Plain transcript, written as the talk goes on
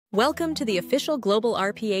Welcome to the official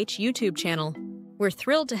GlobalRPh YouTube channel. We're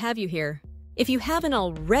thrilled to have you here. If you haven't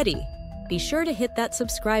already, be sure to hit that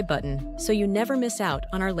subscribe button so you never miss out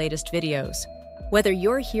on our latest videos. Whether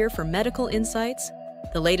you're here for medical insights,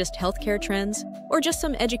 the latest healthcare trends, or just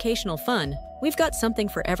some educational fun, we've got something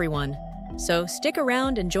for everyone. So stick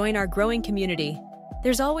around and join our growing community.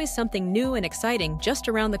 There's always something new and exciting just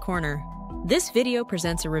around the corner. This video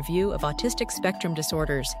presents a review of Autistic Spectrum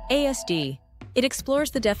Disorders, ASD. It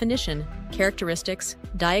explores the definition, characteristics,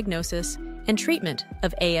 diagnosis, and treatment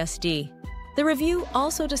of ASD. The review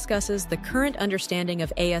also discusses the current understanding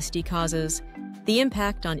of ASD causes, the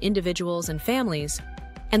impact on individuals and families,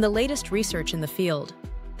 and the latest research in the field.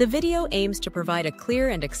 The video aims to provide a clear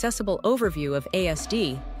and accessible overview of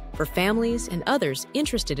ASD for families and others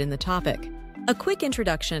interested in the topic. A quick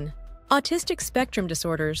introduction. Autistic spectrum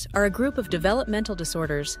disorders are a group of developmental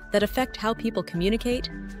disorders that affect how people communicate,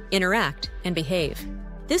 interact, and behave.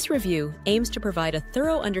 This review aims to provide a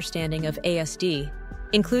thorough understanding of ASD,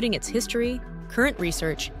 including its history, current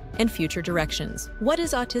research, and future directions. What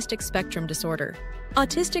is autistic spectrum disorder?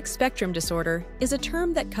 Autistic spectrum disorder is a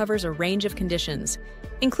term that covers a range of conditions,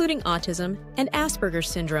 including autism and Asperger's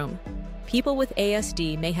syndrome. People with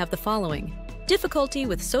ASD may have the following: difficulty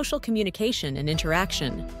with social communication and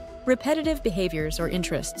interaction, repetitive behaviors or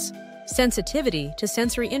interests, sensitivity to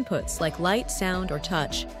sensory inputs like light, sound, or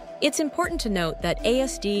touch. It's important to note that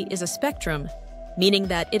ASD is a spectrum, meaning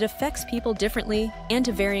that it affects people differently and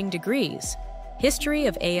to varying degrees. History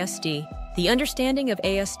of ASD. The understanding of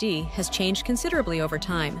ASD has changed considerably over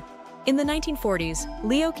time. In the 1940s,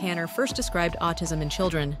 Leo Kanner first described autism in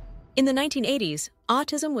children. In the 1980s,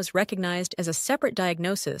 autism was recognized as a separate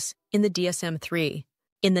diagnosis in the DSM-3.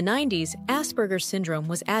 In the 90s, Asperger's syndrome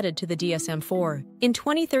was added to the DSM-4. In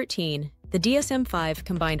 2013, the DSM-5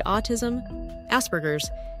 combined autism, Asperger's,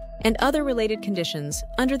 and other related conditions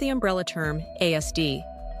under the umbrella term ASD.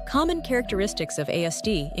 Common characteristics of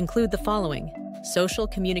ASD include the following: social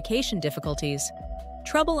communication difficulties,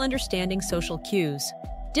 trouble understanding social cues,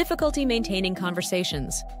 difficulty maintaining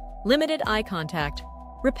conversations, limited eye contact,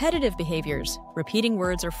 repetitive behaviors, repeating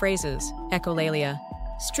words or phrases, echolalia,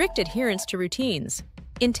 strict adherence to routines,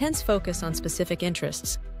 intense focus on specific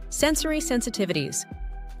interests, sensory sensitivities,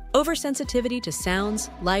 oversensitivity to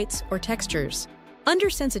sounds, lights, or textures,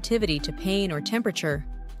 undersensitivity to pain or temperature.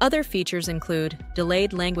 Other features include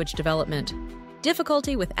delayed language development,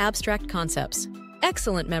 difficulty with abstract concepts,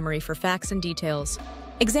 excellent memory for facts and details,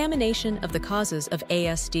 examination of the causes of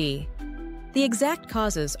ASD. The exact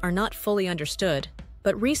causes are not fully understood,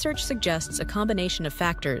 but research suggests a combination of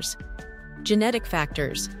factors. Genetic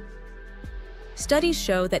factors. Studies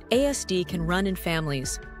show that ASD can run in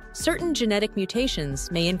families. Certain genetic mutations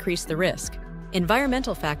may increase the risk.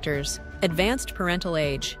 Environmental factors, advanced parental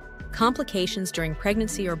age, complications during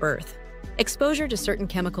pregnancy or birth, exposure to certain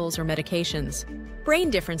chemicals or medications. Brain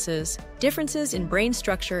differences, differences in brain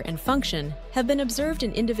structure and function have been observed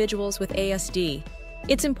in individuals with ASD.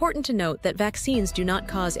 It's important to note that vaccines do not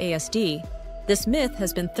cause ASD. This myth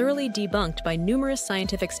has been thoroughly debunked by numerous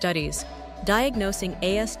scientific studies. Diagnosing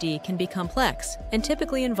ASD can be complex and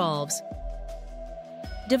typically involves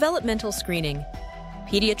developmental screening.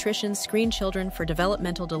 Pediatricians screen children for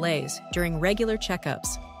developmental delays during regular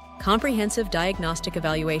checkups. Comprehensive diagnostic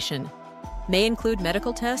evaluation may include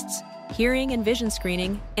medical tests, hearing and vision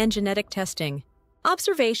screening, and genetic testing.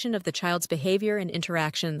 Observation of the child's behavior and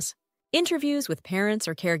interactions. Interviews with parents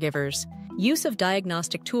or caregivers. Use of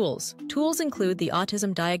diagnostic tools. Tools include the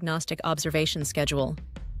Autism Diagnostic Observation Schedule.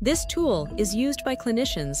 This tool is used by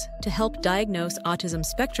clinicians to help diagnose autism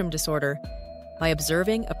spectrum disorder by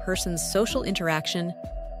observing a person's social interaction,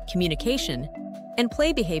 communication, and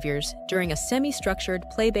play behaviors during a semi-structured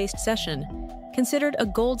play-based session, considered a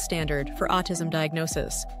gold standard for autism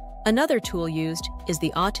diagnosis. Another tool used is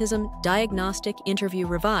the Autism Diagnostic Interview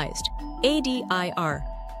Revised, ADIR,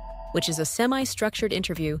 which is a semi-structured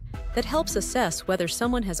interview that helps assess whether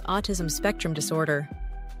someone has autism spectrum disorder.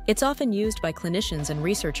 It's often used by clinicians and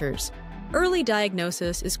researchers. Early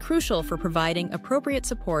diagnosis is crucial for providing appropriate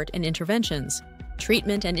support and interventions.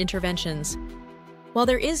 Treatment and interventions. While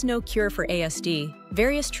there is no cure for ASD,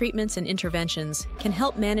 various treatments and interventions can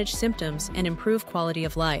help manage symptoms and improve quality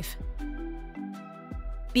of life.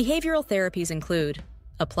 Behavioral therapies include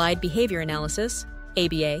applied behavior analysis,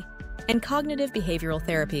 ABA, and cognitive behavioral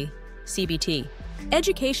therapy, CBT.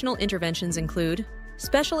 Educational interventions include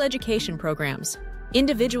special education programs,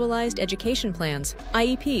 individualized education plans,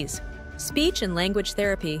 IEPs, speech and language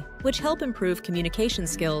therapy, which help improve communication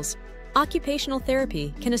skills. Occupational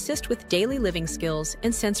therapy can assist with daily living skills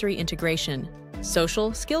and sensory integration.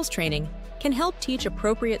 Social skills training can help teach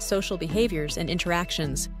appropriate social behaviors and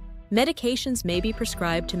interactions. Medications may be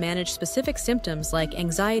prescribed to manage specific symptoms like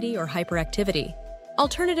anxiety or hyperactivity.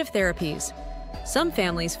 Alternative therapies. Some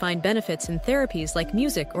families find benefits in therapies like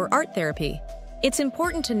music or art therapy. It's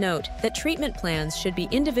important to note that treatment plans should be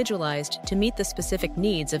individualized to meet the specific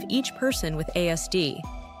needs of each person with ASD.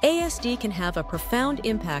 ASD can have a profound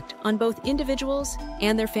impact on both individuals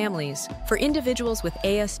and their families. For individuals with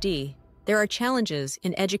ASD, there are challenges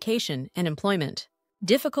in education and employment,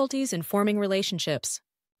 difficulties in forming relationships,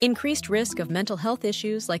 increased risk of mental health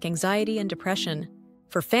issues like anxiety and depression.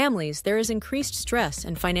 For families, there is increased stress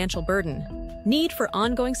and financial burden, need for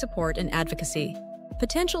ongoing support and advocacy,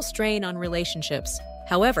 potential strain on relationships.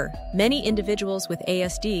 However, many individuals with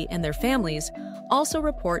ASD and their families also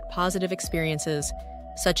report positive experiences,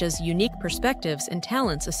 such as unique perspectives and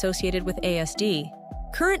talents associated with ASD.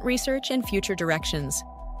 Current research and future directions.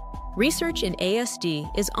 Research in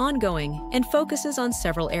ASD is ongoing and focuses on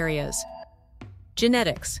several areas.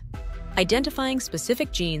 Genetics. Identifying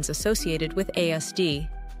specific genes associated with ASD.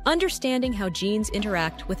 Understanding how genes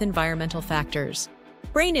interact with environmental factors.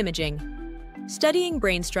 Brain imaging. Studying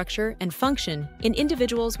brain structure and function in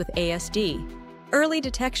individuals with ASD. Early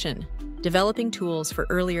detection. Developing tools for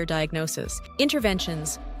earlier diagnosis.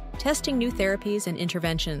 Interventions. Testing new therapies and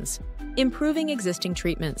interventions. Improving existing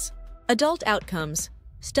treatments. Adult outcomes.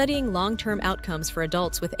 Studying long-term outcomes for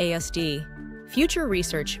adults with ASD. Future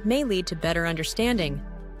research may lead to better understanding,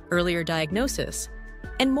 earlier diagnosis,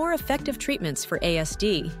 and more effective treatments for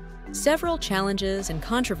ASD. Several challenges and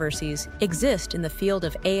controversies exist in the field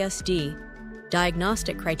of ASD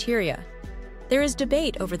diagnostic criteria. There is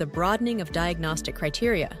debate over the broadening of diagnostic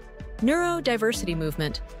criteria. Neurodiversity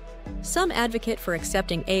movement. Some advocate for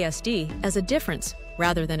accepting ASD as a difference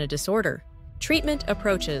rather than a disorder. Treatment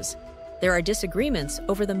approaches. There are disagreements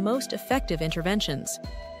over the most effective interventions.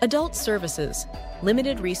 Adult services.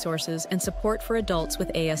 Limited resources and support for adults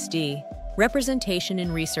with ASD. Representation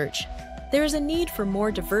in research. There is a need for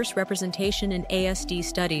more diverse representation in ASD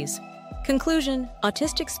studies. Conclusion: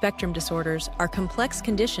 autistic spectrum disorders are complex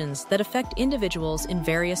conditions that affect individuals in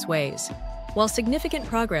various ways. While significant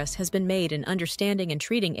progress has been made in understanding and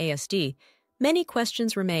treating ASD, many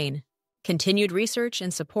questions remain. Continued research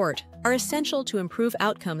and support are essential to improve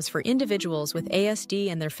outcomes for individuals with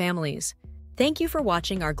ASD and their families. Thank you for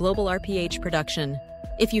watching our GlobalRPh production.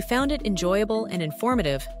 If you found it enjoyable and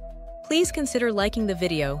informative, please consider liking the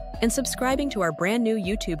video and subscribing to our brand new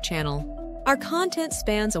YouTube channel. Our content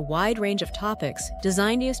spans a wide range of topics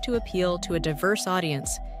designed to appeal to a diverse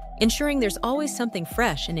audience, ensuring there's always something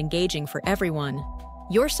fresh and engaging for everyone.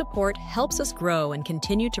 Your support helps us grow and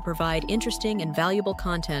continue to provide interesting and valuable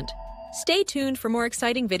content. Stay tuned for more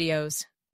exciting videos.